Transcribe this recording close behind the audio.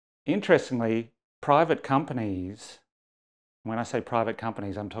interestingly, private companies, when I say private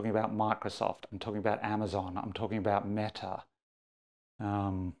companies, I'm talking about Microsoft, I'm talking about Amazon, I'm talking about Meta.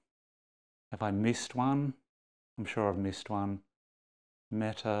 Um, have I missed one? I'm sure I've missed one.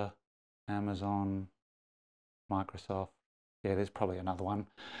 Meta, Amazon, Microsoft. Yeah, there's probably another one.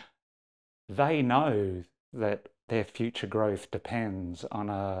 They know that their future growth depends on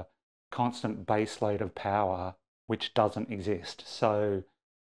a constant baseload of power which doesn't exist. So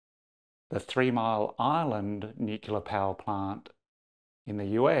the Three Mile Island nuclear power plant in the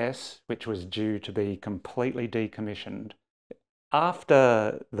US, which was due to be completely decommissioned,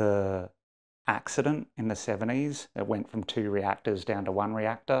 after the accident in the 70s, it went from 2 reactors down to 1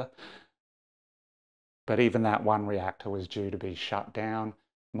 reactor. But even that 1 reactor was due to be shut down.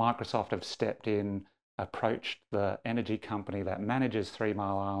 Microsoft have stepped in, approached the energy company that manages Three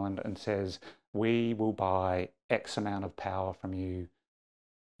Mile Island and says, we will buy X amount of power from you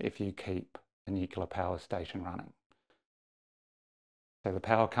if you keep the nuclear power station running. So the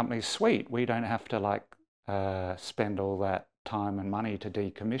power company's sweet. We don't have to spend all that time and money to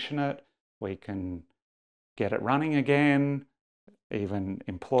decommission it. We can get it running again, even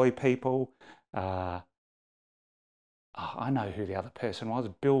employ people. I know who the other person was,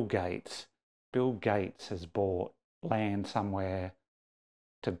 Bill Gates. Bill Gates has bought land somewhere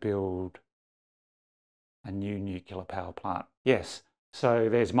to build a new nuclear power plant. Yes, so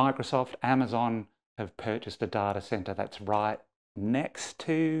there's Microsoft, Amazon have purchased a data center that's right next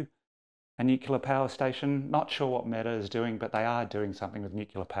to a nuclear power station. Not sure what Meta is doing, but they are doing something with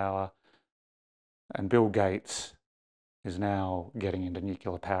nuclear power. And Bill Gates is now getting into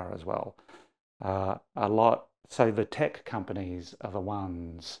nuclear power as well. So the tech companies are the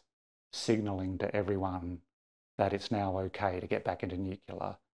ones signaling to everyone that it's now okay to get back into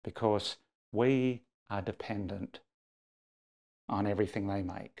nuclear because we are dependent on everything they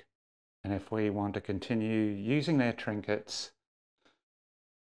make. And if we want to continue using their trinkets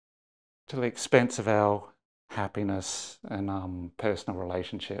to the expense of our happiness and personal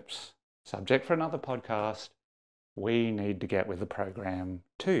relationships, subject for another podcast, we need to get with the program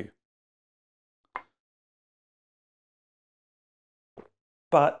too.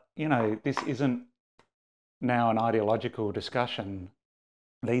 But, this isn't now an ideological discussion.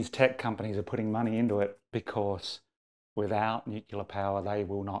 These tech companies are putting money into it because without nuclear power, they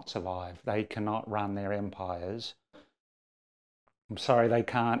will not survive. They cannot run their empires. I'm sorry, they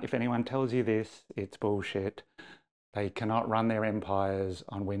can't. If anyone tells you this, it's bullshit. They cannot run their empires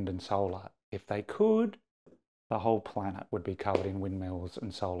on wind and solar. If they could, the whole planet would be covered in windmills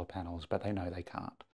and solar panels, but they know they can't.